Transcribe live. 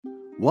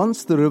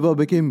Once the river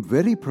became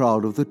very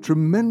proud of the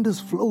tremendous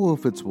flow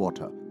of its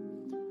water.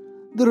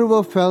 The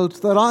river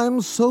felt that I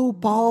am so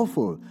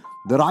powerful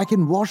that I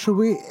can wash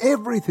away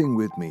everything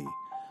with me.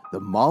 The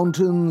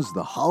mountains,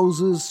 the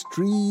houses,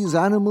 trees,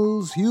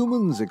 animals,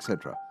 humans,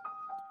 etc.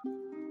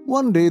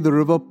 One day the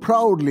river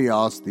proudly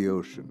asked the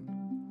ocean,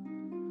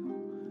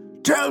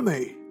 "Tell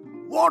me,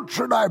 what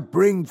should I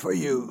bring for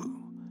you?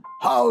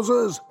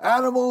 Houses,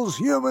 animals,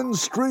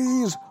 humans,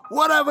 trees,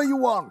 whatever you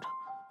want.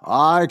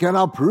 I can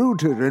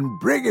uproot it and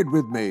bring it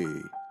with me."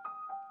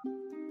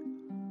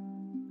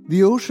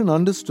 The ocean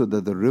understood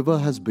that the river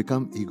has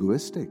become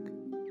egoistic.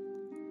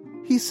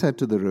 He said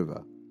to the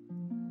river,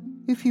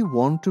 "If you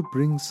want to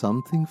bring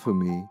something for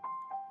me,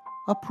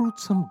 uproot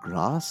some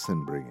grass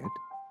and bring it."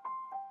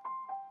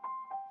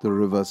 The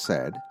river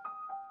said,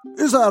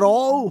 "Is that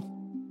all?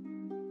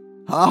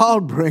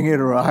 I'll bring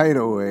it right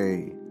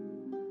away."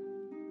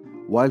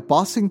 While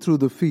passing through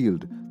the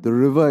field, the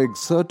river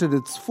exerted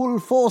its full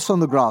force on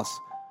the grass,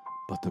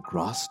 but the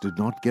grass did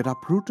not get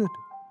uprooted.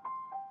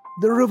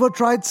 The river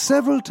tried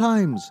several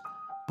times,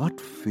 but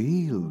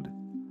failed.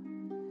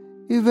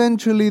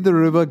 Eventually, the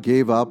river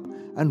gave up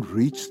and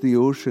reached the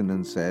ocean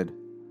and said,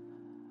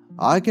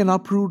 "I can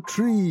uproot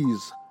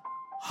trees,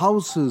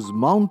 houses,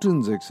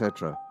 mountains,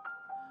 etc.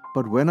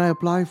 But when I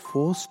apply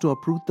force to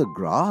uproot the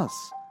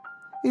grass,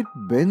 it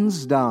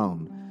bends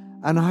down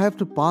and I have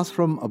to pass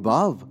from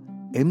above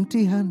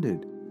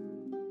empty-handed."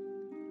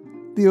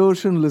 The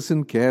ocean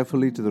listened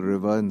carefully to the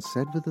river and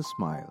said with a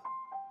smile,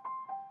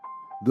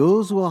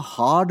 "Those who are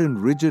hard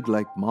and rigid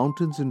like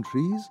mountains and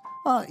trees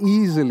are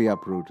easily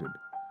uprooted.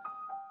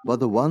 But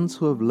the ones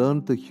who have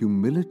learned the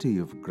humility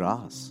of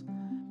grass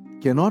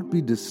cannot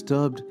be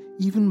disturbed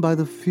even by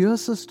the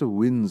fiercest of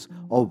winds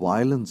or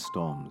violent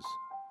storms."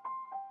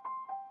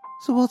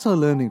 So what's our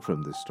learning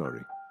from this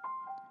story?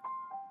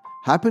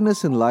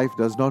 Happiness in life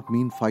does not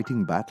mean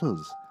fighting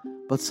battles,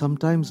 but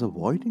sometimes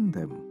avoiding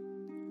them.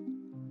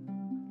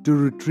 To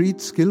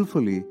retreat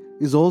skillfully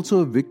is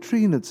also a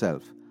victory in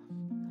itself,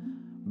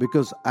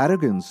 because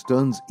arrogance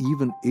turns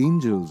even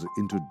angels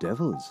into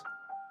devils.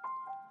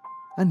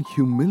 And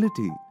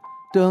humility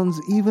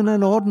turns even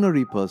an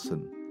ordinary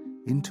person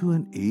into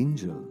an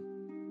angel.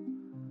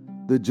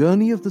 The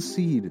journey of the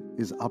seed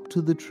is up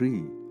to the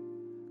tree,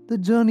 the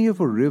journey of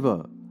a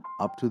river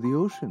up to the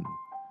ocean,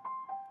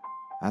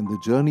 and the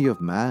journey of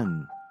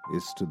man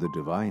is to the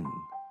divine.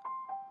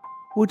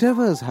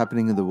 Whatever is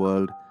happening in the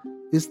world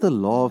is the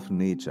law of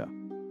nature.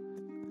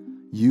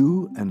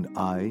 You and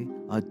I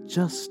are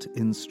just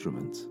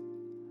instruments.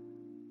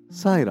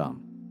 Sai Ram.